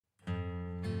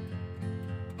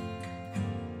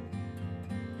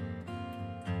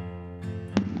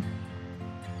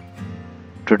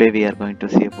Today we are going to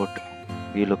see about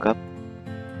VLOOKUP.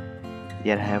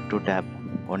 Here I have two tabs.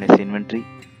 One is inventory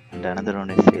and another one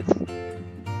is sales.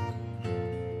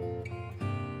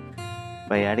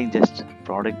 By adding just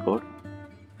product code,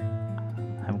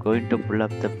 I'm going to pull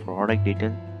up the product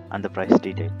detail and the price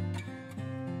detail.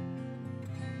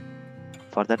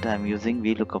 For that I'm using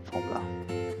VLOOKUP formula.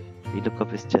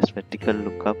 VLOOKUP is just vertical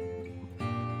lookup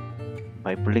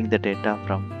by pulling the data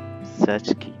from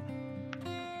search key.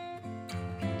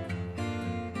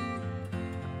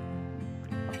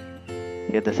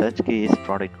 Here the search key is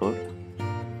product code.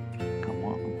 Come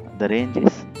on, the range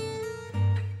is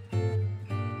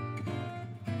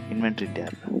inventory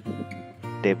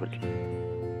table.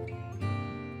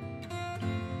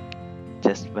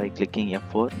 Just by clicking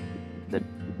F4, the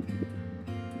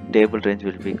table range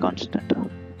will be constant.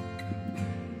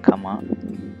 Comma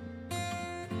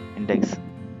index.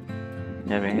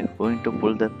 Now we are going to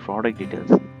pull the product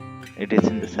details. It is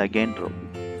in the second row.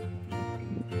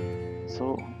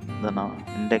 So the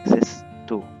index is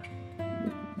 2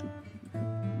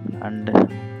 and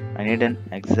I need an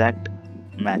exact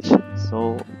match,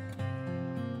 so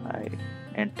I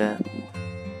enter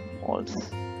false.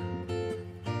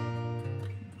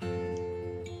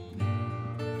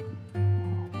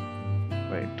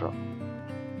 Wait, drop.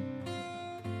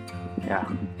 Yeah,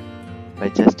 by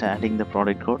just adding the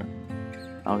product code,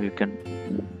 now you can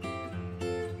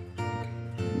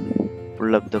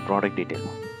pull up the product detail.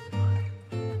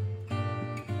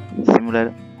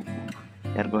 Similar,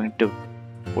 we are going to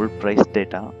pull price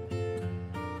data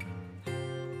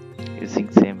using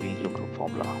same VLOOKUP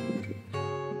formula.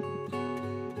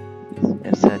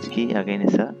 A search key again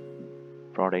is a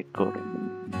product code,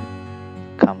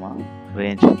 comma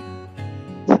range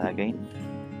is again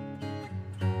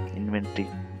inventory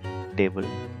table.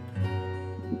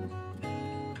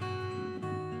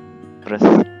 Press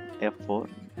F4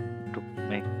 to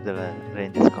make the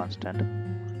range is constant,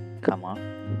 comma.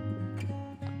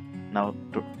 Now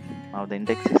the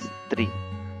index is 3,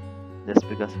 just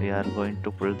because we are going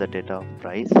to pull the data of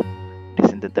price. It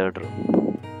is in the third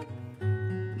row,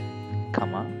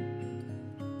 comma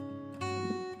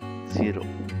 0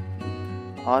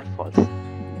 or false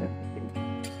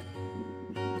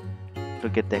to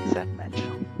get the exact match.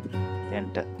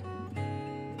 Enter.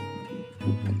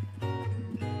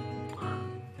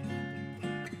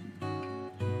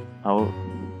 Now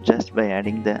just by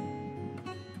adding the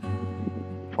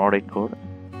product code,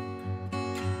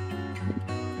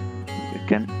 you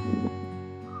can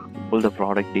pull the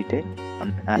product detail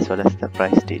and as well as the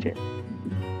price detail.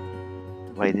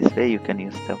 By this way you can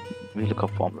use the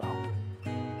VLOOKUP formula.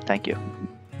 Thank you.